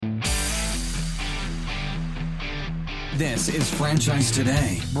This is Franchise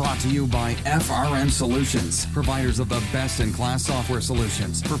Today, brought to you by FRM Solutions, providers of the best-in-class software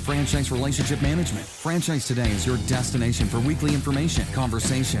solutions for franchise relationship management. Franchise Today is your destination for weekly information,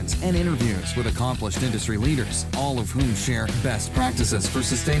 conversations, and interviews with accomplished industry leaders, all of whom share best practices for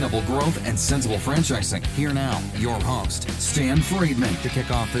sustainable growth and sensible franchising. Here now, your host, Stan Friedman, to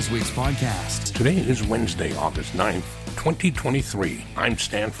kick off this week's podcast. Today is Wednesday, August 9th, 2023. I'm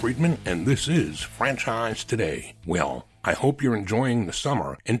Stan Friedman, and this is Franchise Today. Well, I hope you're enjoying the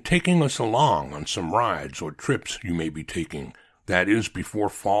summer and taking us along on some rides or trips you may be taking. That is before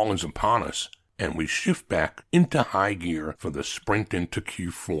fall is upon us and we shift back into high gear for the sprint into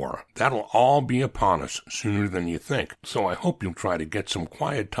Q4. That'll all be upon us sooner than you think, so I hope you'll try to get some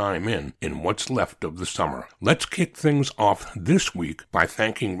quiet time in what's left of the summer. Let's kick things off this week by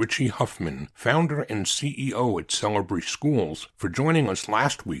thanking Richie Huffman, founder and CEO at Celebrate Schools, for joining us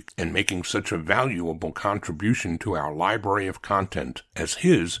last week and making such a valuable contribution to our library of content, as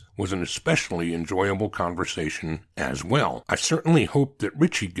his was an especially enjoyable conversation as well. I certainly hope that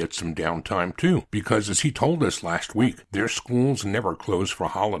Richie gets some downtime too, because as he told us last week, their schools never close for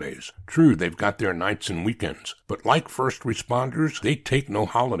holidays. True, they've got their nights and weekends, but like first responders, they take no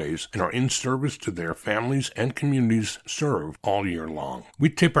holidays and are in service to their families and communities served all year long. We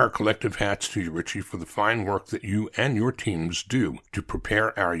tip our collective hats to you, Richie, for the fine work that you and your teams do to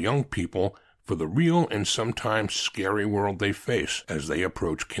prepare our young people for the real and sometimes scary world they face as they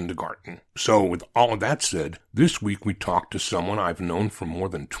approach kindergarten. So, with all of that said, this week we talked to someone I've known for more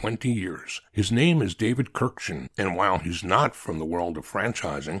than 20 years. His name is David Kurkjian, and while he's not from the world of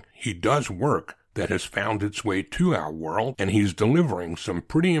franchising, he does work that has found its way to our world, and he's delivering some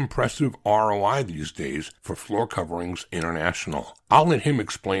pretty impressive ROI these days for Floor Coverings International. I'll let him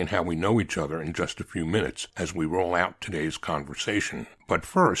explain how we know each other in just a few minutes as we roll out today's conversation. But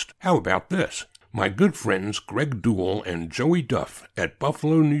first, how about this? My good friends Greg Duell and Joey Duff at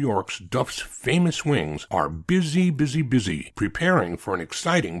Buffalo, New York's Duff's Famous Wings are busy preparing for an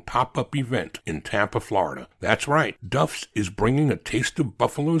exciting pop-up event in Tampa, Florida. That's right, Duff's is bringing a taste of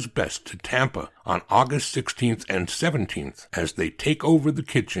Buffalo's best to Tampa on August 16th and 17th as they take over the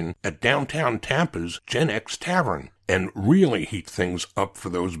kitchen at downtown Tampa's Gen X Tavern and really heat things up for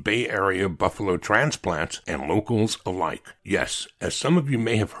those Bay Area Buffalo transplants and locals alike. Yes, as some of you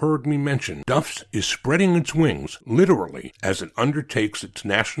may have heard me mention, Duff's is spreading its wings, literally, as it undertakes its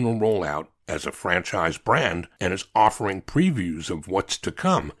national rollout as a franchise brand and is offering previews of what's to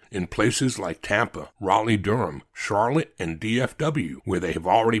come in places like Tampa, Raleigh-Durham, Charlotte, and DFW, where they have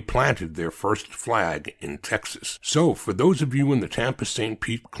already planted their first flag in Texas. So, for those of you in the Tampa-St.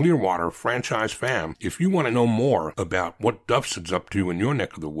 Pete-Clearwater franchise fam, if you want to know more about what Duff's is up to in your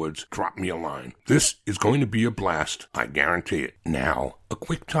neck of the woods, drop me a line. This is going to be a blast, I guarantee it. Now, a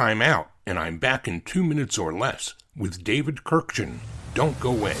quick time out, and I'm back in 2 minutes or less with David Kurkjian. Don't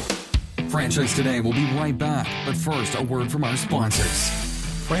go away. Franchise Today will be right back, but first, a word from our sponsors.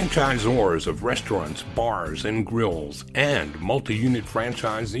 Franchisors of restaurants, bars, and grills, and multi-unit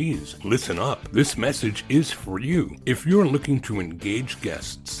franchisees, listen up. This message is for you. If you're looking to engage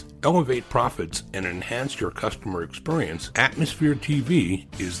guests, elevate profits, and enhance your customer experience, Atmosphere TV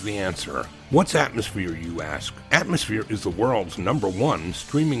is the answer. What's Atmosphere, you ask? Atmosphere is the world's #1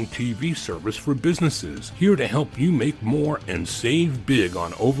 streaming TV service for businesses, here to help you make more and save big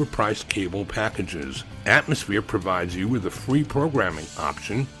on overpriced cable packages. Atmosphere provides you with a free programming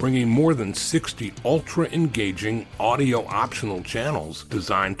option, bringing more than 60 ultra-engaging audio-optional channels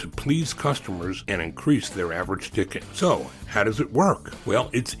designed to please customers and increase their average ticket. So, how does it work? Well,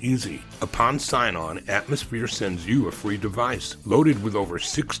 it's easy. Upon sign-on, Atmosphere sends you a free device, loaded with over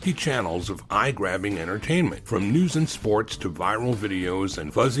 60 channels of eye-grabbing entertainment. From news and sports to viral videos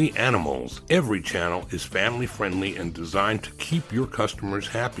and fuzzy animals, every channel is family-friendly and designed to keep your customers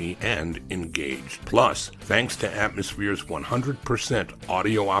happy and engaged. Plus, thanks to Atmosphere's 100%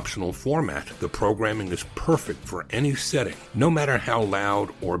 audio-optional format, the programming is perfect for any setting, no matter how loud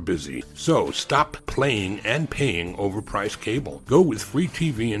or busy. So, stop playing and paying overpriced cable. Go with free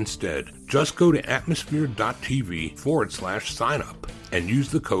TV instead. Just go to atmosphere.tv/sign-up and use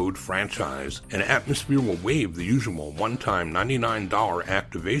the code FRANCHISE, and Atmosphere will waive the usual one-time $99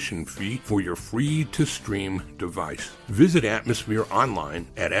 activation fee for your free-to-stream device. Visit Atmosphere online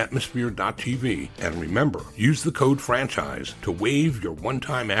at atmosphere.tv, and remember, use the code FRANCHISE to waive your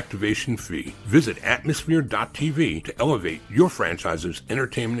one-time activation fee. Visit atmosphere.tv to elevate your franchise's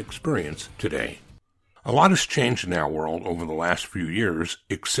entertainment experience today. A lot has changed in our world over the last few years,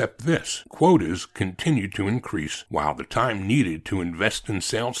 except this. Quotas continue to increase, while the time needed to invest in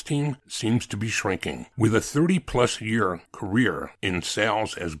sales team seems to be shrinking. With a 30-plus year career in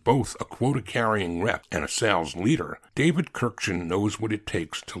sales as both a quota-carrying rep and a sales leader, David Kurkjian knows what it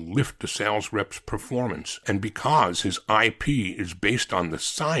takes to lift a sales rep's performance, and because his IP is based on the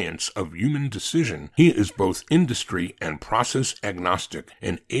science of human decision, he is both industry and process agnostic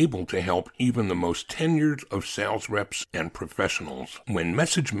and able to help even the most tenured of sales reps and professionals. When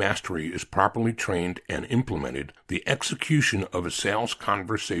message mastery is properly trained and implemented, the execution of a sales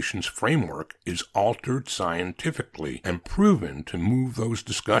conversations framework is altered scientifically and proven to move those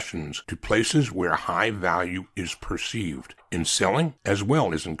discussions to places where high value is perceived, in selling as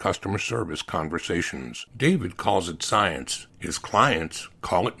well as in customer service conversations. David calls it science. His clients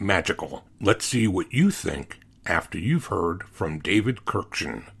call it magical. Let's see what you think after you've heard from David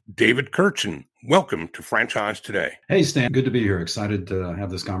Kurkjian. David Kurkjian, welcome to Franchise Today. Hey, Stan. Good to be here. Excited to have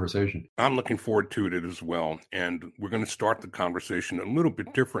this conversation. I'm looking forward to it as well. And we're going to start the conversation a little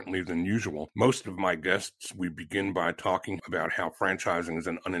bit differently than usual. Most of my guests, we begin by talking about how franchising is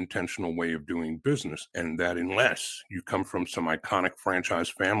an unintentional way of doing business, and that unless you come from some iconic franchise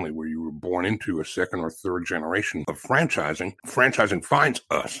family where you were born into a second or third generation of franchising, franchising finds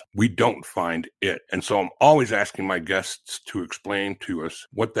us. We don't find it. And so I'm always asking my guests to explain to us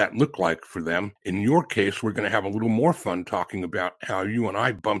what that looked like for them. In your case, we're going to have a little more fun talking about how you and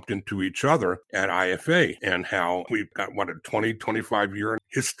I bumped into each other at IFA and how we've got, a 20, 25-year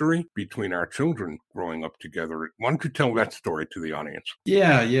history between our children growing up together. Why don't you tell that story to the audience?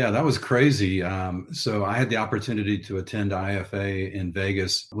 Yeah, that was crazy. So I had the opportunity to attend IFA in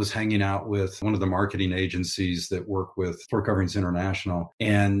Vegas, was hanging out with one of the marketing agencies that work with Kurkjian International,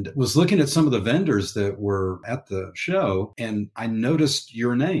 and was looking at some of the vendors that were at the show, and I noticed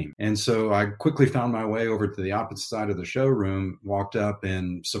your name. And so I quickly found my way over to the opposite side of the showroom, walked up,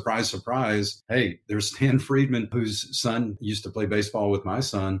 and surprise, surprise, hey, there's Stan Friedman, whose son used to play baseball with my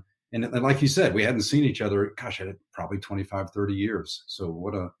son. And like you said, we hadn't seen each other, probably 25, 30 years. So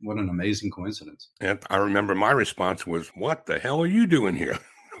what an amazing coincidence. And I remember my response was, what the hell are you doing here?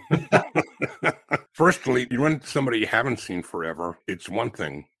 Firstly, you run into somebody you haven't seen forever, it's one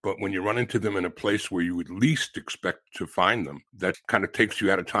thing. But when you run into them in a place where you would least expect to find them, that kind of takes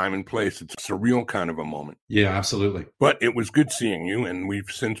you out of time and place. It's a surreal kind of a moment. Yeah, absolutely. But it was good seeing you, and we've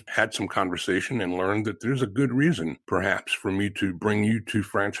since had some conversation and learned that there's a good reason, perhaps, for me to bring you to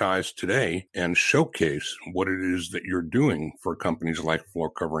Franchise Today and showcase what it is that you're doing for companies like Floor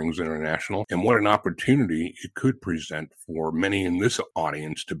Coverings International, and what an opportunity it could present for many in this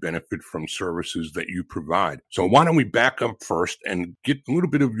audience to benefit from services that you provide. So why don't we back up first and get a little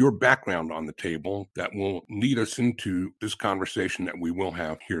bit of your background on the table that will lead us into this conversation that we will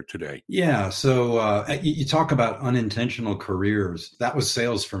have here today. Yeah. So you talk about unintentional careers. That was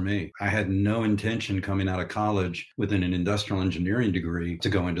sales for me. I had no intention coming out of college with an industrial engineering degree to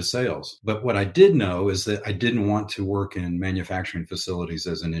go into sales. But what I did know is that I didn't want to work in manufacturing facilities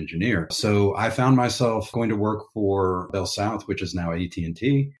as an engineer. So I found myself going to work for Bell South, which is now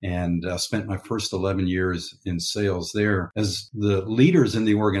AT&T, and spent my first 11 years in sales there. As the leaders in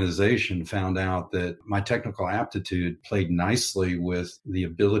the organization found out that my technical aptitude played nicely with the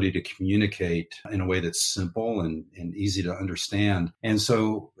ability to communicate in a way that's simple and easy to understand. And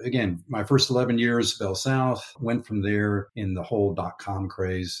so, again, my first 11 years, Bell South, went from there in the whole .com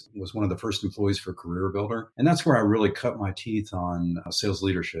craze, was one of the first employees for Career Builder. And that's where I really cut my teeth on sales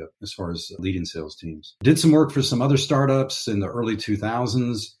leadership as far as leading sales teams. Did some work for some other startups in the early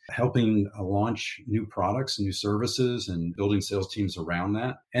 2000s, helping launch new products, new services, and building sales teams around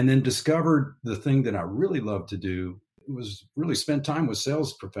that. And then discovered the thing that I really love to do was really spend time with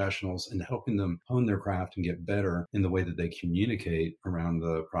sales professionals and helping them hone their craft and get better in the way that they communicate around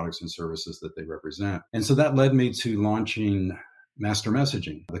the products and services that they represent. And so that led me to launching Master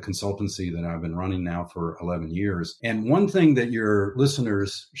Messaging, the consultancy that I've been running now for 11 years. And one thing that your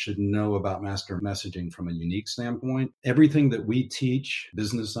listeners should know about Master Messaging from a unique standpoint, everything that we teach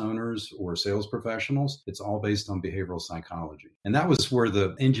business owners or sales professionals, it's all based on behavioral psychology. And that was where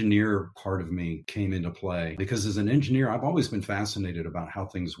the engineer part of me came into play, because as an engineer, I've always been fascinated about how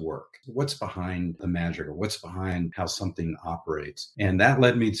things work. What's behind the magic, or what's behind how something operates? And that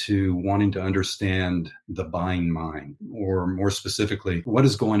led me to wanting to understand the buying mind, or more specifically, specifically what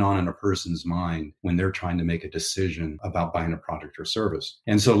is going on in a person's mind when they're trying to make a decision about buying a product or service.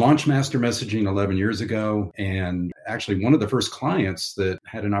 And so launched Master Messaging 11 years ago. And actually one of the first clients that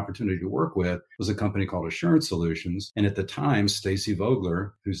had an opportunity to work with was a company called Assurance Solutions. And at the time, Stacy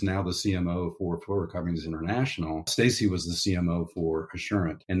Vogler, who's now the CMO for Florida Recoveries International, Stacy was the CMO for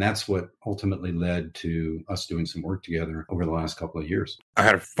Assurant. And that's what ultimately led to us doing some work together over the last couple of years. I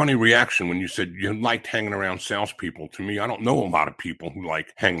had a funny reaction when you said you liked hanging around salespeople. To me, I don't know a lot of people who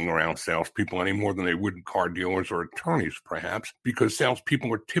like hanging around salespeople any more than they would car dealers or attorneys, perhaps, because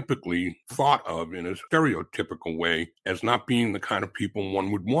salespeople are typically thought of in a stereotypical way as not being the kind of people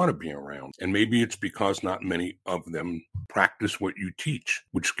one would want to be around. And maybe it's because not many of them practice what you teach,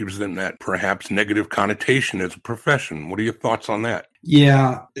 which gives them that perhaps negative connotation as a profession. What are your thoughts on that?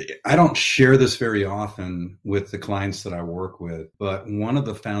 Yeah, I don't share this very often with the clients that I work with, but one of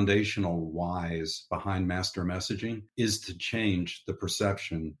the foundational whys behind Master Messaging is to change the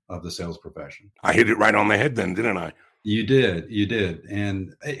perception of the sales profession. I hit it right on the head then, didn't I? You did.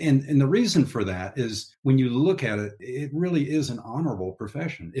 And the reason for that is when you look at it, it really is an honorable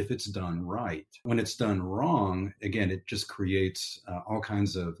profession if it's done right. When it's done wrong, again, it just creates all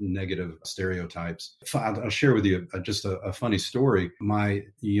kinds of negative stereotypes. I'll share with you just a funny story. My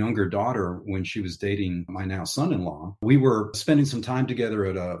younger daughter, when she was dating my now son-in-law, we were spending some time together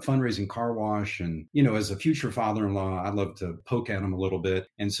at a fundraising car wash. And, as a future father-in-law, I love to poke at him a little bit.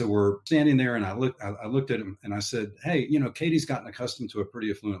 And so we're standing there and I looked at him and I said, hey, Katie's gotten accustomed to a pretty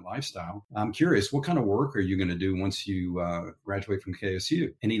affluent lifestyle. I'm curious, what kind of work are you going to do once you graduate from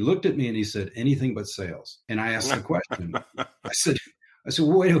KSU? And he looked at me and he said, anything but sales. And I asked the question. I said,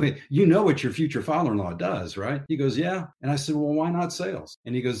 well, wait a minute, you know what your future father-in-law does, right? He goes, yeah. And I said, well, why not sales?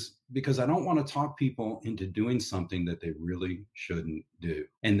 And he goes, because I don't want to talk people into doing something that they really shouldn't do.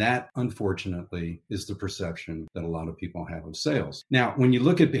 And that, unfortunately, is the perception that a lot of people have of sales. Now, when you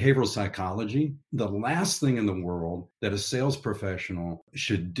look at behavioral psychology, the last thing in the world that a sales professional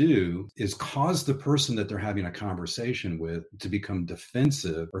should do is cause the person that they're having a conversation with to become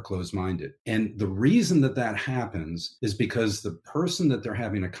defensive or closed-minded. And the reason that happens is because the person that they're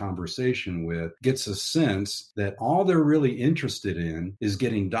having a conversation with gets a sense that all they're really interested in is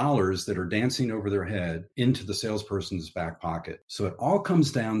getting dollars that are dancing over their head into the salesperson's back pocket. So it all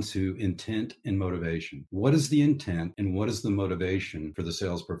comes down to intent and motivation. What is the intent and what is the motivation for the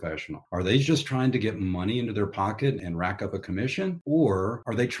sales professional? Are they just trying to get money into their pocket and rack up a commission? Or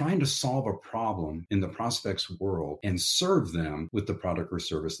are they trying to solve a problem in the prospect's world and serve them with the product or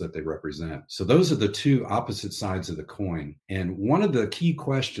service that they represent? So those are the two opposite sides of the coin. And one of the key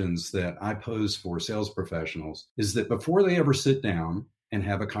questions that I pose for sales professionals is that before they ever sit down and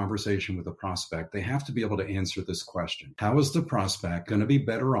have a conversation with a prospect, they have to be able to answer this question. How is the prospect going to be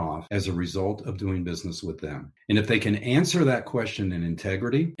better off as a result of doing business with them? And if they can answer that question in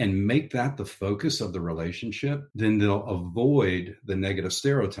integrity and make that the focus of the relationship, then they'll avoid the negative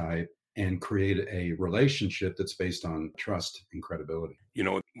stereotype and create a relationship that's based on trust and credibility.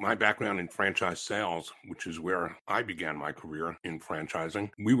 My background in franchise sales, which is where I began my career in franchising,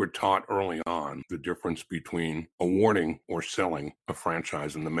 we were taught early on the difference between awarding or selling a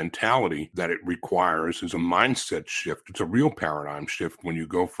franchise, and the mentality that it requires is a mindset shift. It's a real paradigm shift when you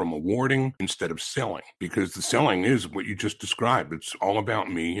go from awarding instead of selling, because the selling is what you just described. It's all about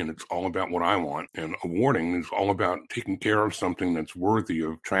me and it's all about what I want. And awarding is all about taking care of something that's worthy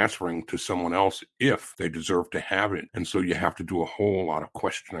of transferring to someone else if they deserve to have it. And so you have to do a whole lot of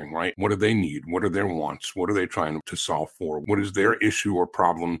questioning, right? What do they need? What are their wants? What are they trying to solve for? What is their issue or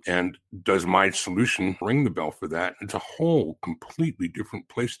problem? And does my solution ring the bell for that? It's a whole completely different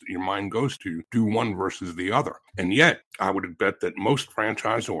place that your mind goes to do one versus the other. And yet, I would bet that most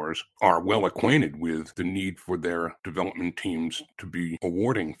franchisors are well acquainted with the need for their development teams to be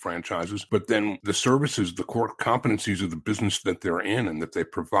awarding franchises, but then the services, the core competencies of the business that they're in and that they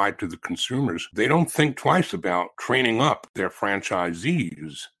provide to the consumers, they don't think twice about training up their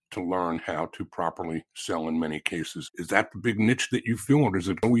franchisees to learn how to properly sell in many cases. Is that the big niche that you feel, or does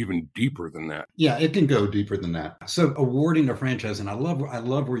it go even deeper than that? Yeah, it can go deeper than that. So awarding a franchise, and I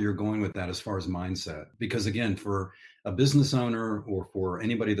love where you're going with that as far as mindset, because again, for a business owner or for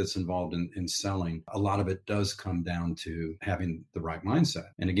anybody that's involved in selling, a lot of it does come down to having the right mindset.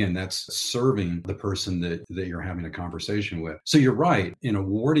 And again, that's serving the person that you're having a conversation with. So you're right, in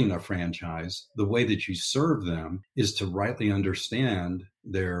awarding a franchise, the way that you serve them is to rightly understand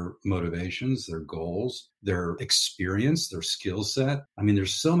their motivations, their goals, their experience, their skill set. I mean,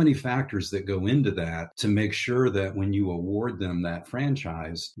 there's so many factors that go into that to make sure that when you award them that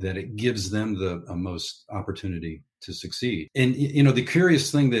franchise, that it gives them the most opportunity to succeed. And, the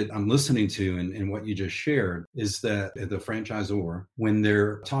curious thing that I'm listening to in what you just shared is that the franchisor, when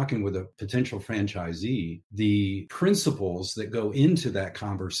they're talking with a potential franchisee, the principles that go into that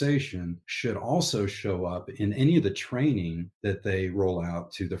conversation should also show up in any of the training that they roll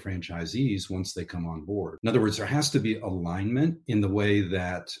out to the franchisees once they come on board. In other words, there has to be alignment in the way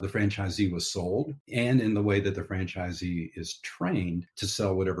that the franchisee was sold and in the way that the franchisee is trained to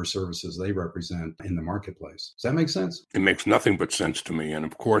sell whatever services they represent in the marketplace. Does that make sense? It makes nothing but sense to me. And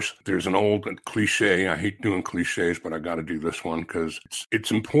of course, there's an old cliche. I hate doing cliches, but I got to do this one because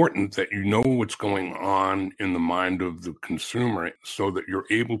it's important that you know what's going on in the mind of the consumer so that you're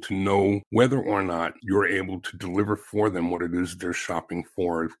able to know whether or not you're able to deliver for them what it is they're shopping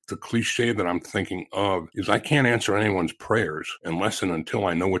for. The cliche that I'm thinking of is I can't answer anyone's prayers unless and until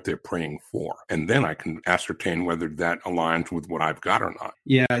I know what they're praying for. And then I can ascertain whether that aligns with what I've got or not.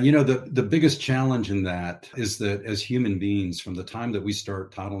 Yeah, the biggest challenge in that is that as human beings, from the time that we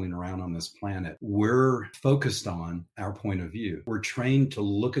start toddling around on this planet, we're focused on our point of view. We're trained to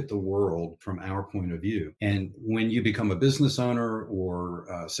look at the world from our point of view. And when you become a business owner or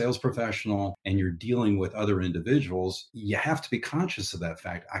a sales professional and you're dealing with other individuals, you have to be conscious of that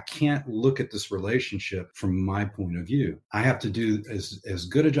fact. I can't look at this relationship from my point of view. I have to do as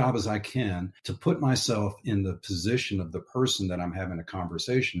good a job as I can to put myself in the position of the person that I'm having a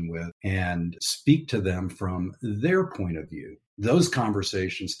conversation with and speak to them from their point of view. Those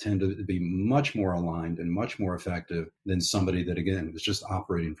conversations tend to be much more aligned and much more effective than somebody that, again, is just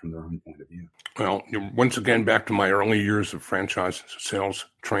operating from their own point of view. Well, once again, back to my early years of franchise sales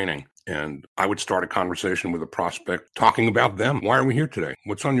training. And I would start a conversation with a prospect talking about them. Why are we here today?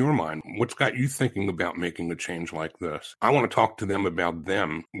 What's on your mind? What's got you thinking about making a change like this? I want to talk to them about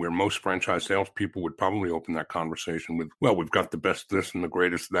them, where most franchise salespeople would probably open that conversation with, well, we've got the best this and the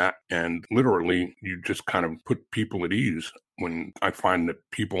greatest that. And literally, you just kind of put people at ease. When I find that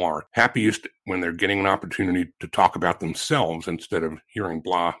people are happiest when they're getting an opportunity to talk about themselves instead of hearing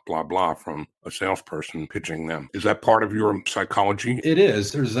blah, blah, blah from a salesperson pitching them. Is that part of your psychology? It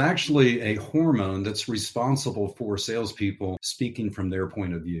is. There's actually a hormone that's responsible for salespeople speaking from their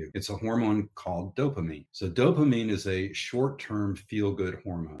point of view. It's a hormone called dopamine. So dopamine is a short-term feel-good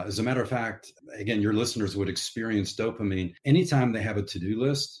hormone. As a matter of fact, again, your listeners would experience dopamine anytime they have a to-do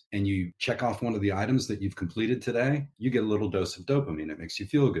list and you check off one of the items that you've completed today, you get a little dose of dopamine. It makes you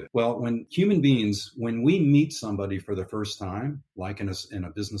feel good. Well, when human beings, when we meet somebody for the first time, like in a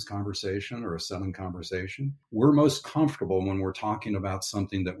business conversation or a selling conversation, we're most comfortable when we're talking about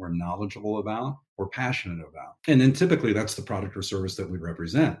something that we're knowledgeable about or passionate about. And then typically that's the product or service that we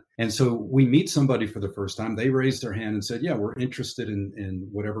represent. And so we meet somebody for the first time, they raised their hand and said, yeah, we're interested in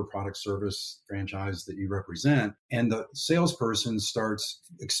whatever product, service, franchise that you represent. And the salesperson starts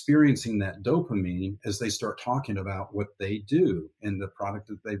experiencing that dopamine as they start talking about what they do and the product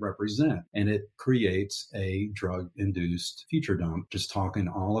that they represent. And it creates a drug-induced feature dump, just talking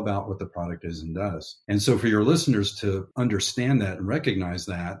all about what the product is and does. And so for your listeners to understand that and recognize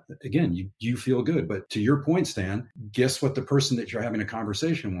that, again, you feel good. But to your point, Stan, guess what the person that you're having a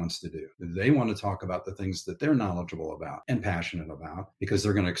conversation wants to do? They want to talk about the things that they're knowledgeable about and passionate about because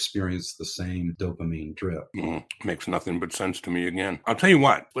they're going to experience the same dopamine drip. Makes nothing but sense to me again. I'll tell you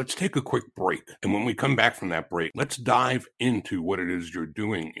what, let's take a quick break. And when we come back from that break, let's dive into what it is you're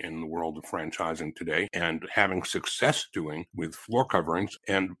doing in the world of franchising today and having success doing with floor coverings.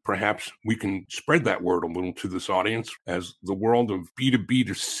 And perhaps we can spread that word a little to this audience, as the world of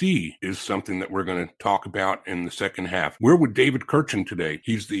B2B2C is something that we're going to talk about in the second half. We're with David Kurkjian today.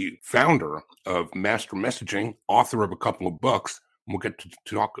 He's the founder of Master Messaging, author of a couple of books. We'll get to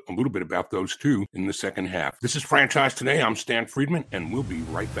talk a little bit about those too in the second half. This is Franchise Today. I'm Stan Friedman, and we'll be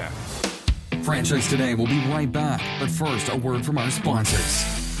right back. Franchise Today will be right back. But first, a word from our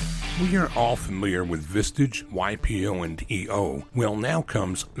sponsors. We are all familiar with Vistage, YPO, and EO. Well, now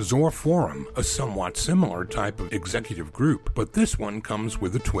comes Zor Forum, a somewhat similar type of executive group, but this one comes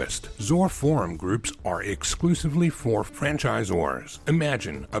with a twist. Zor Forum groups are exclusively for franchisors.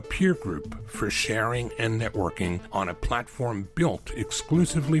 Imagine a peer group for sharing and networking on a platform built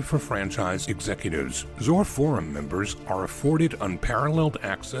exclusively for franchise executives. Zor Forum members are afforded unparalleled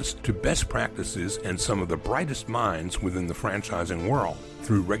access to best practices and some of the brightest minds within the franchising world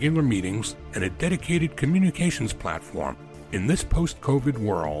through regular meetings and a dedicated communications platform. In this post-COVID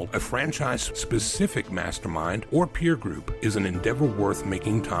world, a franchise-specific mastermind or peer group is an endeavor worth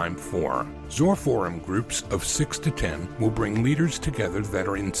making time for. Zohr Forum groups of 6 to 10 will bring leaders together that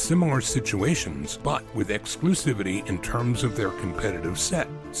are in similar situations, but with exclusivity in terms of their competitive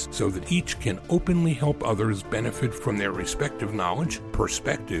sets, so that each can openly help others benefit from their respective knowledge,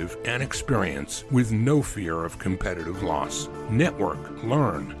 perspective, and experience with no fear of competitive loss. Network,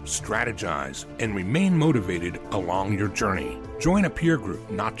 learn, strategize, and remain motivated along your journey. Join a peer group,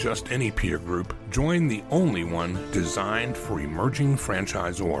 not just any peer group. Join the only one designed for emerging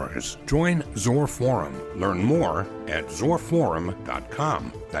franchisors. Join Zohr Forum. Learn more at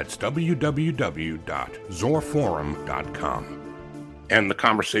zohrforum.com. That's www.zohrforum.com. And the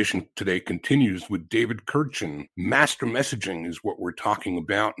conversation today continues with David Kurkjian. Master messaging is what we're talking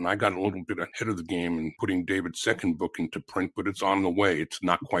about, and I got a little bit ahead of the game in putting David's second book into print, but it's on the way. It's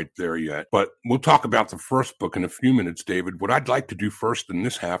not quite there yet. But we'll talk about the first book in a few minutes, David. What I'd like to do first in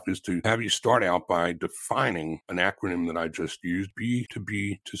this half is to have you start out by defining an acronym that I just used, B to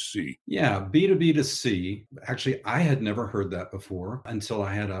B to C. Yeah, B to B to C. Actually, I had never heard that before until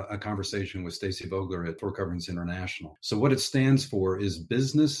I had a conversation with Stacy Vogler at Floor Coverings International. So what it stands for is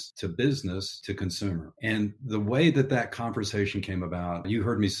business to consumer. And the way that conversation came about, you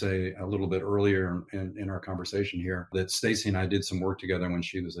heard me say a little bit earlier in our conversation here that Stacy and I did some work together when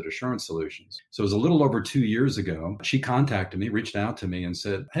she was at Assurance Solutions. So it was a little over 2 years ago. She contacted me, reached out to me and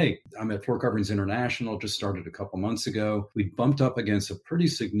said, hey, I'm at Floor Coverings International, just started a couple months ago. We bumped up against a pretty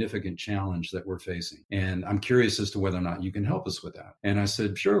significant challenge that we're facing. And I'm curious as to whether or not you can help us with that. And I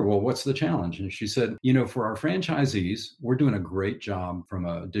said, sure, well, what's the challenge? And she said, for our franchisees, we're doing a great job from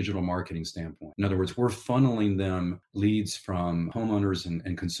a digital marketing standpoint. In other words, we're funneling them leads from homeowners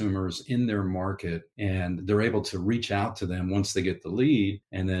and consumers in their market, and they're able to reach out to them once they get the lead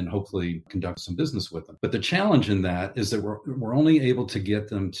and then hopefully conduct some business with them. But the challenge in that is that we're only able to get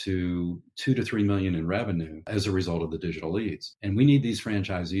them to 2 to 3 million in revenue as a result of the digital leads. And we need these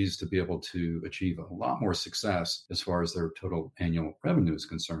franchisees to be able to achieve a lot more success as far as their total annual revenue is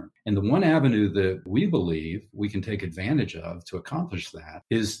concerned. And the one avenue that we believe we can take advantage of to accomplish that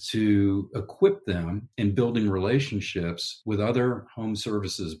is to equip them in building relationships with other home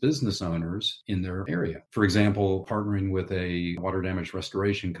services business owners in their area. For example, partnering with a water damage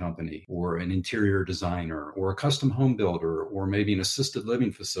restoration company or an interior designer or a custom home builder or maybe an assisted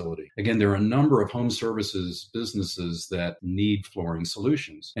living facility. Again, there are a number of home services businesses that need flooring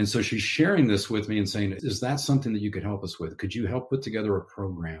solutions. And so she's sharing this with me and saying, is that something that you could help us with? Could you help put together a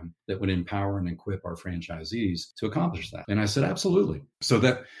program that would empower and equip our franchisees to accomplish that? And I said, absolutely. So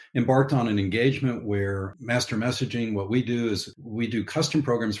that embarked on an engagement where master messaging, what we do is we do custom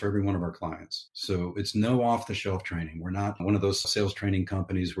programs for every one of our clients. So it's no off-the-shelf training. We're not one of those sales training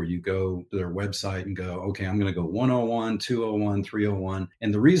companies where you go to their website and go, okay, I'm going to go 101, 201, 301.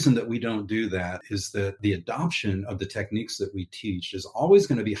 And the reason that we don't do that is that the adoption of the techniques that we teach is always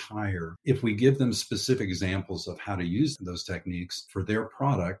going to be higher if we give them specific examples of how to use those techniques for their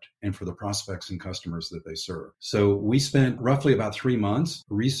product and for the prospects and customers that they serve. So we spent roughly about 3 months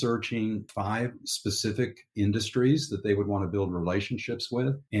researching 5 specific industries that they would want to build relationships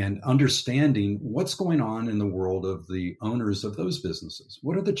with and understanding what's going on in the world of the owners of those businesses.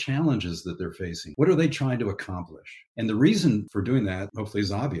 What are the challenges that they're facing? What are they trying to accomplish? And the reason for doing that hopefully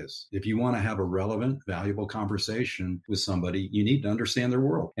is obvious. If you want to have a relevant, valuable conversation with somebody, you need to understand their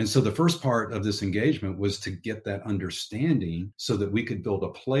world. And so the first part of this engagement was to get that understanding so that we could build a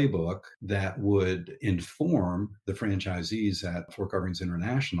playbook that would inform the franchisees at Floor Coverings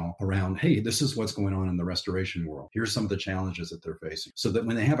International around, hey, this is what's going on in the restoration world. Here's some of the challenges that they're facing. So that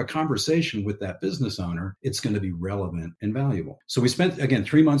when they have a conversation with that business owner, it's going to be relevant and valuable. So we spent, again,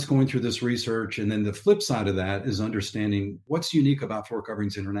 3 months going through this research. And then the flip side of that is understanding what's unique about Floor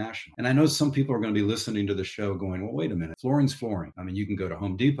Coverings International. And I know some people are going to be listening to the show going, well, wait a minute, flooring's flooring. I mean, you can go to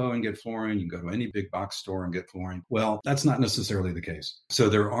Home Depot and get flooring. You can go to any big box store and get flooring. Well, that's not necessarily the case. So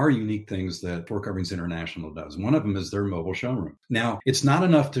there are unique things that Floor Coverings International does. One of them is their mobile showroom. Now, it's not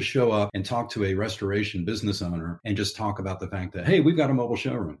enough to show up and talk to a restoration business owner and just talk about the fact that, hey, we've got a mobile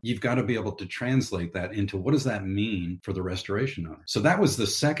showroom. You've got to be able to translate that into what does that mean for the restoration owner? So that was the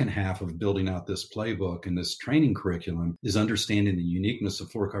second half of building out this playbook and this training curriculum, is understanding the uniqueness of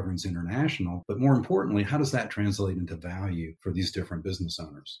Floor Coverings Kurkjian's International, but more importantly, how does that translate into value for these different business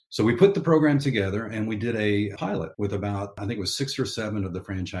owners? So we put the program together and we did a pilot with about, I think it was 6 or 7 of the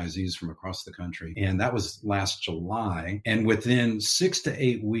franchisees from across the country. And that was last July. And within 6 to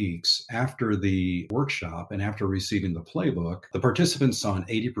 8 weeks after the workshop and after receiving the playbook, the participants saw an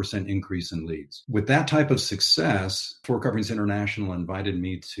 80% increase in leads. With that type of success, Kurkjian's International invited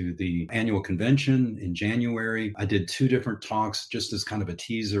me to the annual convention in January. I did 2 different talks just as kind of a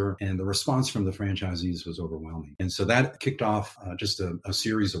teaser, and the response from the franchisees was overwhelming. And so that kicked off just a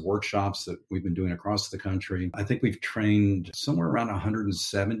series of workshops that we've been doing across the country. I think we've trained somewhere around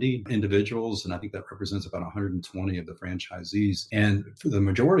 170 individuals, and I think that represents about 120 of the franchisees. And for the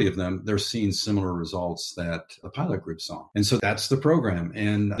majority of them, they're seeing similar results that the pilot group saw. And so that's the program.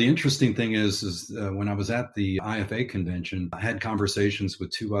 And the interesting thing is when I was at the IFA convention, I had conversations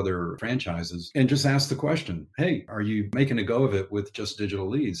with 2 other franchises and just asked the question, hey, are you making a go of it with just digital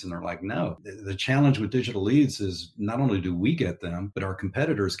leads? And they're like, no. The challenge with digital leads is not only do we get them, but our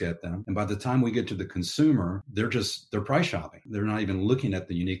competitors get them. And by the time we get to the consumer, they're price shopping. They're not even looking at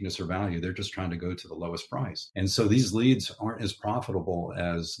the uniqueness or value. They're just trying to go to the lowest price. And so these leads aren't as profitable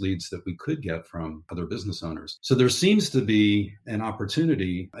as leads that we could get from other business owners. So there seems to be an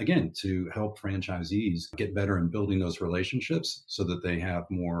opportunity, again, to help franchisees get better in building those relationships so that they have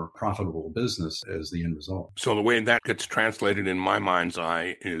more profitable business as the end result. So the way that gets translated in my mind's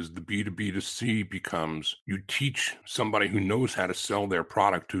eye is the B2B2C becomes you teach somebody who knows how to sell their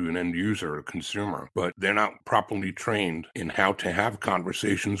product to an end user, a consumer, but they're not properly trained in how to have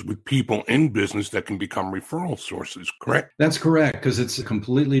conversations with people in business that can become referral sources, correct? That's correct, because it's a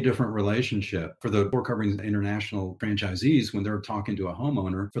completely different relationship. For the Kurkjian's International franchisees, when they're talking to a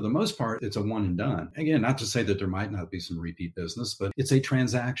homeowner, for the most part, it's a one and done. Again, not to say that there might not be some repeat business, but it's a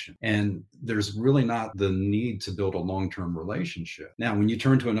transaction. And there's really not the need to build a long-term relationship. Now, when you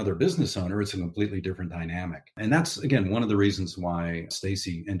turn to another business owner, it's a completely different dynamic. And that's, again, one of the reasons why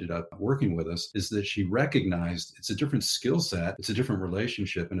Stacy ended up working with us is that she recognized it's a different skill set, it's a different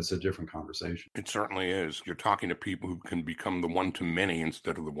relationship, and it's a different conversation. It certainly is. You're talking to people who can become the one-to-many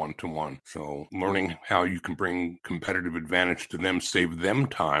instead of the one-to-one. So learning how you can bring competitive advantage to them, save them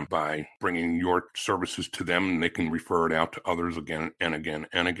time by bringing your services to them, and they can refer it out to others again and again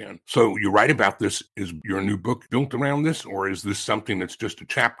and again. So you write about this. Is your new book built around this, or is this something that's just a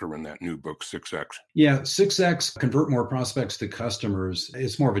chapter in that new book, 6X? Yeah, 6X, Convert More Prospects to Customers.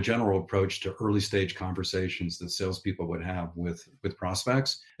 It's more of a general approach to early stage conversations that salespeople would have with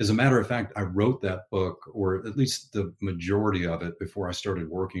prospects. As a matter of fact, I wrote that book, or at least the majority of it, before I started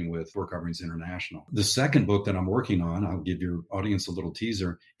working with Kurkjian's International. The second book that I'm working on, I'll give your audience a little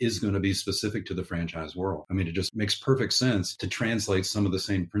teaser, is going to be specific to the franchise world. I mean, it just makes perfect sense to translate some of the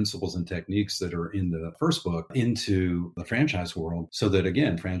same principles and techniques that are in the first book into the franchise world so that,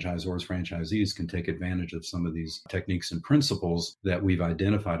 again, franchisors, franchisees can take advantage of some of these techniques and principles that we've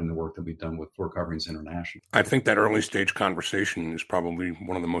identified in the work that we've done with Kurkjian's International. I think that early stage conversation is probably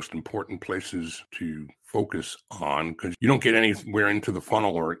one of the most important places to focus on, because you don't get anywhere into the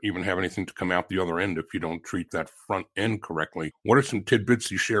funnel or even have anything to come out the other end if you don't treat that front end correctly. What are some tidbits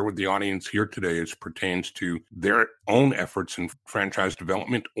you share with the audience here today as pertains to their own efforts in franchise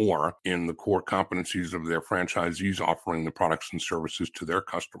development or in the core competencies of their franchisees offering the products and services to their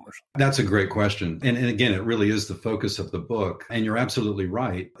customers? That's a great question. And again, it really is the focus of the book. And you're absolutely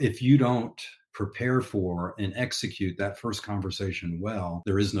right. If you don't prepare for and execute that first conversation well,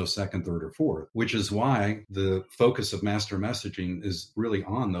 there is no second, third, or fourth, which is why the focus of master messaging is really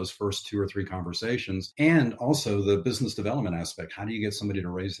on those first 2 or 3 conversations, and also the business development aspect. How do you get somebody to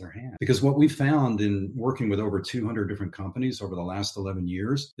raise their hand? Because what we found in working with over 200 different companies over the last 11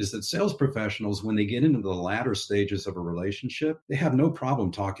 years is that sales professionals, when they get into the latter stages of a relationship, they have no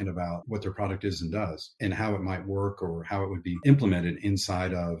problem talking about what their product is and does and how it might work or how it would be implemented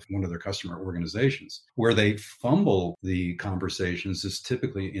inside of one of their customer organizations. Where they fumble the conversations is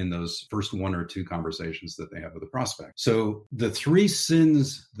typically in those first 1 or 2 conversations that they have with the prospect. So the 3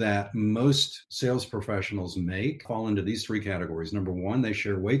 sins that most sales professionals make fall into these 3 categories. Number 1, they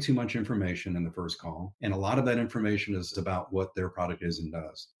share way too much information in the first call, and a lot of that information is about what their product is and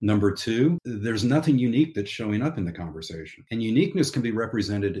does. Number 2, there's nothing unique that's showing up in the conversation. And uniqueness can be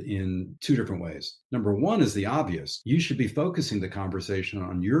represented in 2 different ways. Number 1 is the obvious. You should be focusing the conversation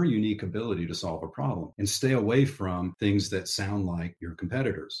on your unique ability to solve a problem and stay away from things that sound like your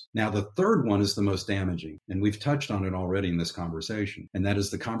competitors. Now, the third one is the most damaging, and we've touched on it already in this conversation, and that is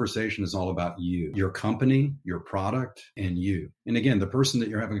the conversation is all about you, your company, your product, and you. And again, the person that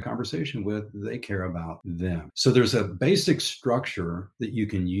you're having a conversation with, they care about them. So there's a basic structure that you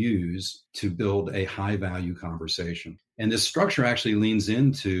can use to build a high-value conversation. And this structure actually leans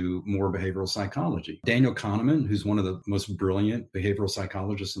into more behavioral psychology. Daniel Kahneman, who's one of the most brilliant behavioral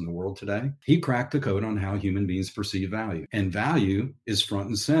psychologists in the world today, he cracked the code on how human beings perceive value. And value is front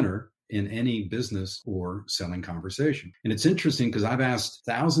and center in any business or selling conversation. And it's interesting because I've asked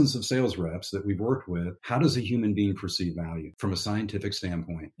thousands of sales reps that we've worked with, how does a human being perceive value from a scientific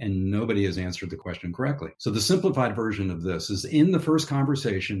standpoint? And nobody has answered the question correctly. So the simplified version of this is in the first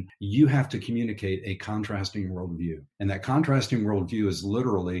conversation, you have to communicate a contrasting worldview. And that contrasting worldview is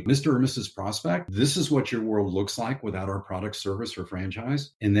literally, Mr. or Mrs. Prospect, this is what your world looks like without our product, service, or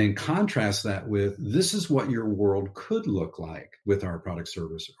franchise. And then contrast that with, this is what your world could look like with our product,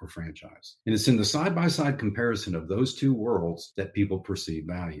 service, or franchise. And it's in the side-by-side comparison of those two worlds that people perceive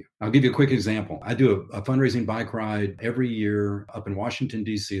value. I'll give you a quick example. I do a fundraising bike ride every year up in Washington,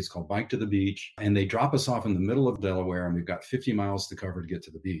 D.C. It's called Bike to the Beach. And they drop us off in the middle of Delaware, and we've got 50 miles to cover to get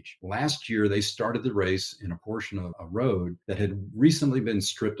to the beach. Last year, they started the race in a portion of a road that had recently been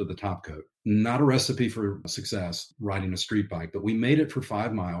stripped of the top coat. Not a recipe for success riding a street bike, but we made it for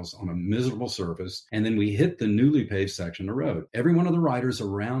 5 miles on a miserable surface. And then we hit the newly paved section of road. Every one of the riders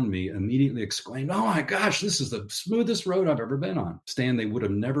around me immediately exclaimed, "Oh my gosh, this is the smoothest road I've ever been on." Stan, they would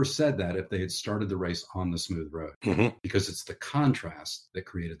have never said that if they had started the race on the smooth road, because it's the contrast that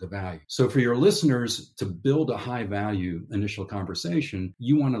created the value. So for your listeners to build a high value initial conversation,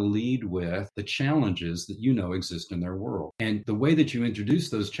 you want to lead with the challenges that you know exist in their world. And the way that you introduce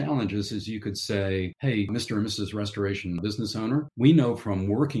those challenges is you could say, "Hey, Mr. and Mrs. Restoration business owner, we know from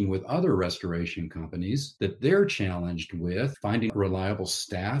working with other restoration companies that they're challenged with finding reliable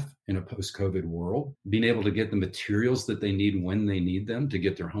staff in a post-COVID world, being able to get the materials that they need when they need them to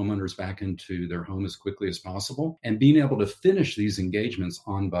get their homeowners back into their home as quickly as possible, and being able to finish these engagements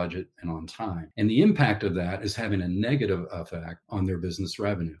on budget and on time. And the impact of that is having a negative effect on their business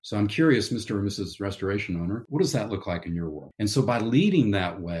revenue." So I'm curious, Mr. or Mrs. Restoration owner, what does that look like in your world? And so by leading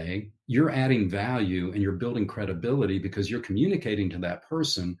that way, you're adding value and you're building credibility because you're communicating to that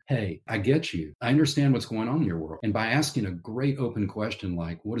person, "Hey, I get you. I understand what's going on in your world." And by asking a great open question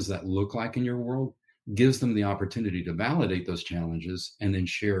like, "What does that look like in your world?" gives them the opportunity to validate those challenges and then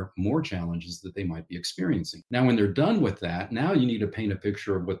share more challenges that they might be experiencing. Now, when they're done with that, now you need to paint a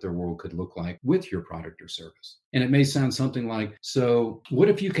picture of what their world could look like with your product or service. And it may sound something like, so what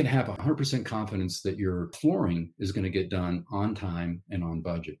if you could have 100% confidence that your flooring is going to get done on time and on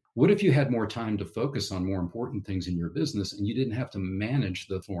budget? What if you had more time to focus on more important things in your business and you didn't have to manage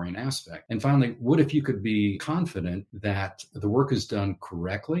the flooring aspect? And finally, what if you could be confident that the work is done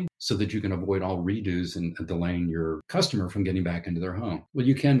correctly so that you can avoid all redos and delaying your customer from getting back into their home? Well,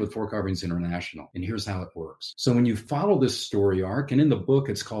 you can with Floor Coverings International. And here's how it works. So when you follow this story arc, and in the book,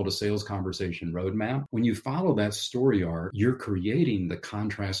 it's called a sales conversation roadmap. When you follow that story arc, you're creating the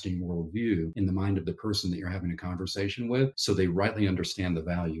contrasting worldview in the mind of the person that you're having a conversation with, so they rightly understand the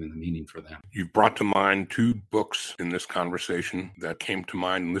value and the meaning for them. You've brought to mind two books in this conversation that came to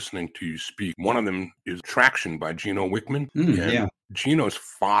mind listening to you speak. One of them is Traction by Gino Wickman. Yeah. Gino's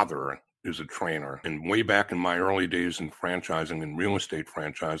father is a trainer. And way back in my early days in franchising and real estate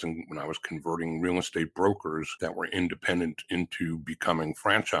franchising, when I was converting real estate brokers that were independent into becoming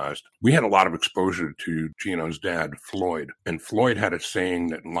franchised, we had a lot of exposure to Gino's dad, Floyd. And Floyd had a saying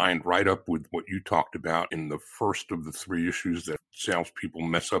that lined right up with what you talked about in the first of the three issues that salespeople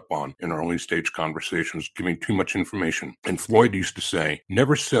mess up on in early stage conversations, giving too much information. And Floyd used to say,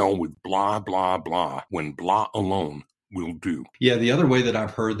 never sell with blah, blah, blah, when blah alone will do. Yeah, the other way that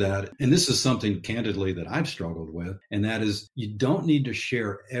I've heard that, and this is something candidly that I've struggled with, and that is you don't need to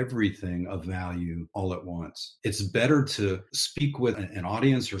share everything of value all at once. It's better to speak with an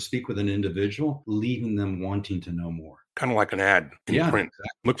audience or speak with an individual, leaving them wanting to know more. Kind of like an ad in print.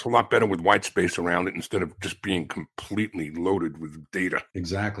 Exactly. Looks a lot better with white space around it instead of just being completely loaded with data.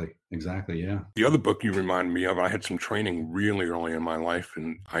 Exactly, yeah. The other book you remind me of, I had some training really early in my life,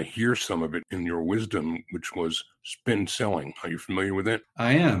 and I hear some of it in your wisdom, which was Spin Selling. Are you familiar with it?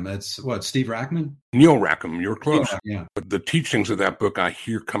 I am. That's what, Steve Rackman? Neil Rackham, you're close. Yeah. But the teachings of that book I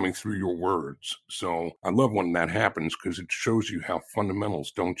hear coming through your words. So I love when that happens because it shows you how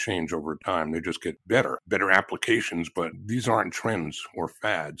fundamentals don't change over time. They just get better applications, but these aren't trends or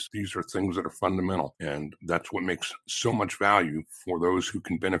fads. These are things that are fundamental. And that's what makes so much value for those who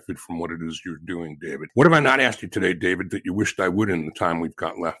can benefit from what it is you're doing, David. What have I not asked you today, David, that you wished I would in the time we've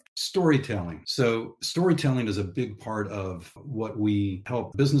got left? Storytelling. So storytelling is a big part of what we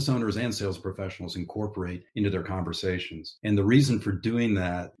help business owners and sales professionals incorporate into their conversations. And the reason for doing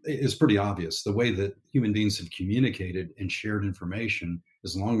that is pretty obvious. The way that human beings have communicated and shared information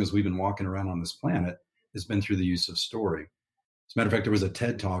as long as we've been walking around on this planet has been through the use of story. As a matter of fact, there was a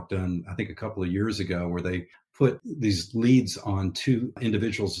TED Talk done, I think a couple of years ago, where they put these leads on two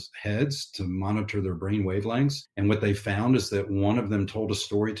individuals' heads to monitor their brain wavelengths. And what they found is that one of them told a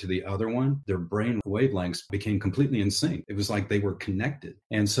story to the other one. Their brain wavelengths became completely in sync. It was like they were connected.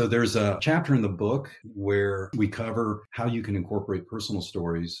 And so there's a chapter in the book where we cover how you can incorporate personal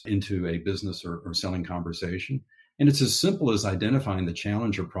stories into a business or selling conversation. And it's as simple as identifying the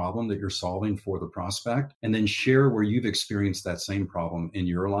challenge or problem that you're solving for the prospect, and then share where you've experienced that same problem in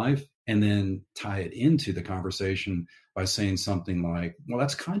your life, and then tie it into the conversation by saying something like, well,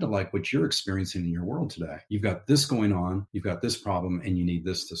 that's kind of like what you're experiencing in your world today. You've got this going on, you've got this problem, and you need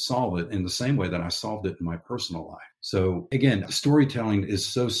this to solve it in the same way that I solved it in my personal life. So again, storytelling is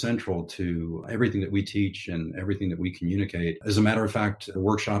so central to everything that we teach and everything that we communicate. As a matter of fact, the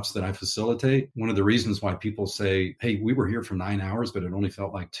workshops that I facilitate, one of the reasons why people say, hey, we were here for 9 hours, but it only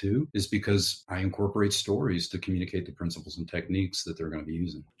felt like 2, is because I incorporate stories to communicate the principles and techniques that they're going to be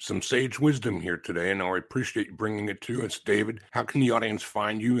using. Some sage wisdom here today, and I appreciate you bringing it to us, David. How can the audience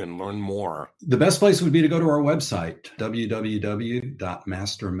find you and learn more? The best place would be to go to our website,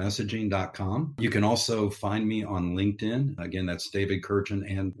 www.mastermessaging.com. You can also find me on LinkedIn. Again, that's David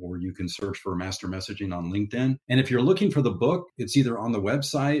Kurkjian, or you can search for Master Messaging on LinkedIn. And if you're looking for the book, it's either on the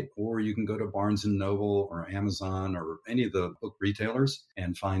website, or you can go to Barnes & Noble or Amazon or any of the book retailers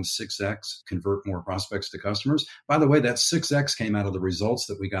and find 6X, Convert More Prospects to Customers. By the way, that 6X came out of the results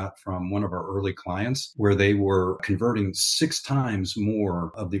that we got from one of our early clients, where they were converting 6 times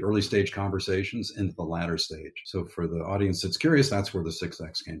more of the early stage conversations into the latter stage. So for the audience that's curious, that's where the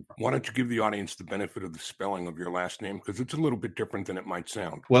 6X came from. Why don't you give the audience the benefit of the spelling of your last name? Because it's a little bit different than it might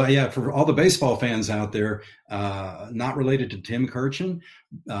sound. Well, yeah, for all the baseball fans out there, not related to Tim Kurkjian,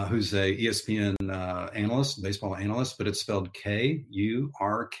 who's a ESPN analyst, baseball analyst, but it's spelled Kurkjian.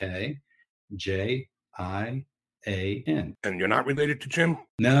 And you're not related to Jim?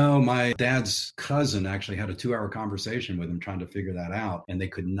 No, my dad's cousin actually had a 2-hour conversation with him trying to figure that out, and they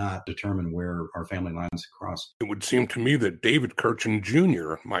could not determine where our family lines crossed. It would seem to me that David Kurkjian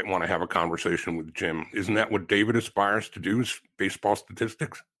Jr. might want to have a conversation with Jim. Isn't that what David aspires to do, is baseball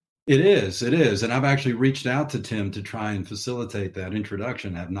statistics? It is. And I've actually reached out to Tim to try and facilitate that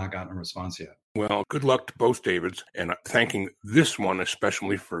introduction. I have not gotten a response yet. Well, good luck to both Davids, and thanking this one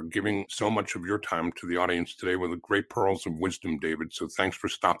especially for giving so much of your time to the audience today with the great pearls of wisdom, David. So thanks for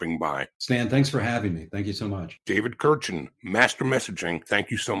stopping by. Stan, thanks for having me. Thank you so much. David Kurkjian, Master Messaging,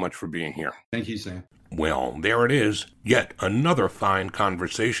 thank you so much for being here. Thank you, Stan. Well, there it is. Yet another fine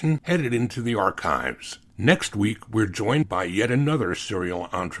conversation headed into the archives. Next week, we're joined by yet another serial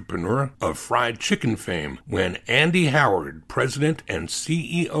entrepreneur of fried chicken fame when Andy Howard, president and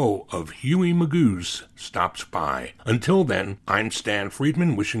CEO of Huey Magoo's, stops by. Until then, I'm Stan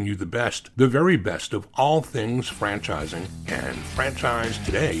Friedman wishing you the best, the very best of all things franchising, and Franchise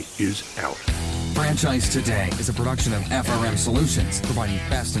Today is out. Franchise Today is a production of FRM Solutions, providing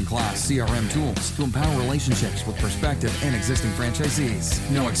best-in-class CRM tools to empower relationships with prospective and existing franchisees.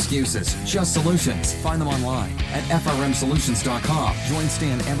 No excuses, just solutions. Find them online at frmsolutions.com. Join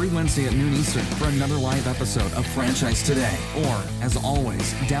Stan every Wednesday at noon Eastern for another live episode of Franchise Today. Or, as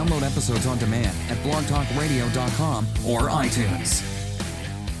always, download episodes on demand at blogtalkradio.com or iTunes.